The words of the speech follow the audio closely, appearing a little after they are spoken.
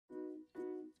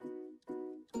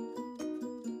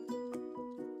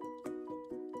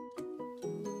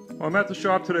Well, I'm at the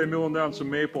shop today milling down some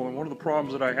maple, and one of the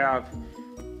problems that I have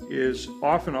is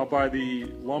often I'll buy the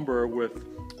lumber with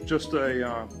just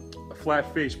a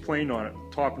flat face plane on it,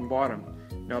 top and bottom.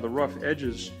 Now the rough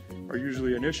edges are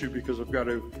usually an issue because I've got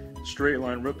to straight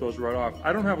line rip those right off.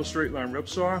 I don't have a straight line rip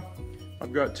saw.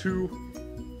 I've got two,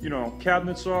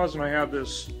 cabinet saws, and I have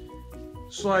this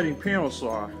sliding panel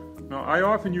saw. Now I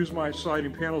often use my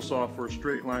sliding panel saw for a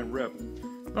straight line rip.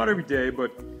 Not every day,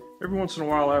 but every once in a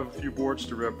while I have a few boards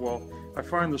to rip. Well, I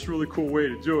find this really cool way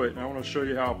to do it, and I want to show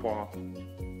you how, Paul.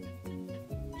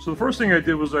 So the first thing I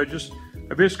did was I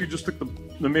basically just took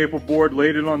the maple board,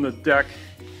 laid it on the deck,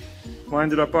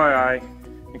 lined it up by eye,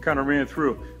 and kind of ran it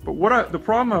through. But the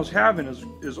problem I was having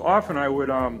is often I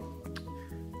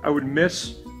would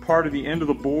miss part of the end of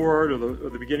the board or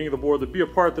the beginning of the board. There'd be a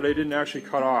part that I didn't actually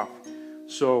cut off.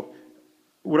 So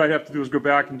what I'd have to do is go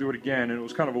back and do it again, and it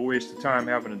was kind of a waste of time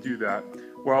having to do that.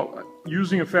 Well,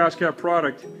 using a FastCap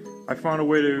product, I found a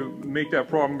way to make that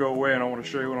problem go away, and I want to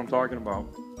show you what I'm talking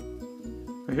about.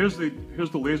 And here's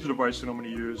the laser device that I'm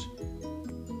going to use.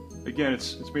 Again,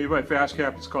 it's made by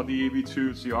FastCap. It's called the AB2.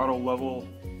 It's the auto level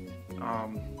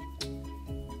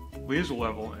laser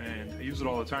level, and I use it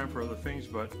all the time for other things,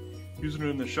 but using it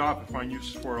in the shop, I find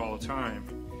uses for it all the time.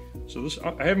 So this,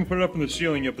 I haven't put it up in the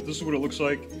ceiling yet, but this is what it looks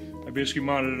like. I basically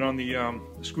mounted it on the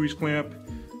squeeze clamp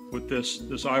with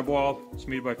this eyeball. It's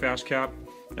made by FastCap.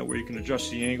 That way you can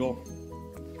adjust the angle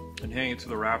and hang it to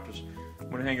the rafters. I'm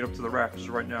going to hang it up to the rafters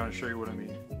right now and show you what I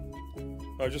mean.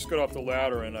 I just got off the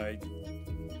ladder and I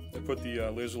put the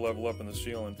laser level up in the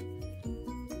ceiling.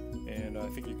 And I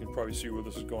think you can probably see where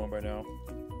this is going by now.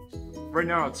 Right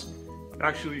now it's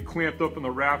actually clamped up in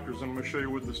the rafters, and I'm going to show you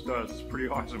what this does. It's pretty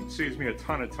awesome. It saves me a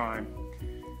ton of time.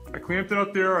 I clamped it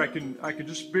up there. I can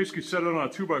just basically set it on a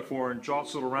 2x4 and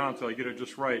jostle it around until I get it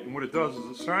just right. And what it does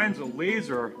is it shines a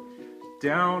laser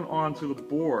down onto the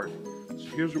board. So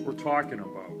here's what we're talking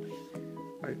about.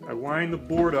 I line the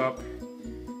board up,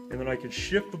 and then I can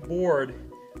shift the board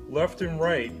left and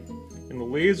right, and the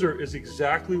laser is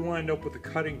exactly lined up with the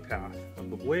cutting path of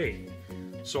the blade.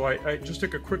 So I just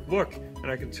took a quick look,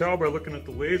 and I can tell by looking at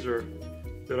the laser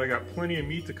that I got plenty of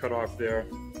meat to cut off there.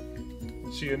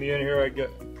 You see in the end here I get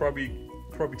probably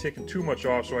taking too much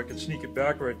off, so I can sneak it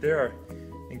back right there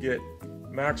and get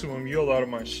maximum yield out of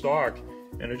my stock.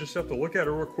 And I just have to look at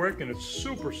it real quick, and it's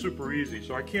super easy.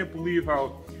 So I can't believe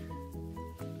how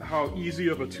easy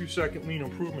of a 2-second lean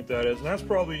improvement that is. And that's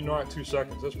probably not 2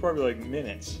 seconds, that's probably like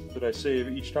minutes that I save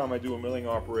each time I do a milling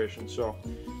operation. So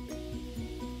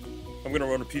I'm going to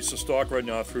run a piece of stock right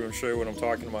now through and show you what I'm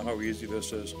talking about, how easy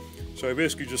this is. So I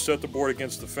basically just set the board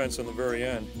against the fence on the very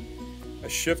end. I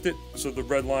shift it so the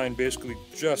red line basically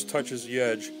just touches the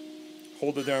edge,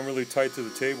 hold it down really tight to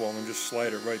the table, and then just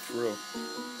slide it right through.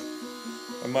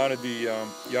 I mounted the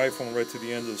iPhone right to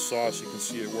the end of the saw so you can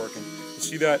see it working. You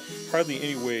see that? Hardly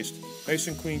any waste. Nice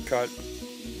and clean cut.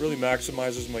 Really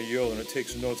maximizes my yield, and it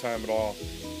takes no time at all.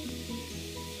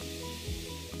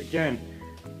 Again,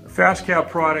 a FastCap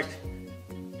product,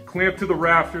 clamped to the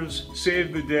rafters,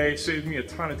 saved the day, saved me a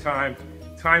ton of time.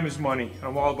 Time is money.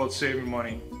 I'm all about saving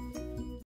money.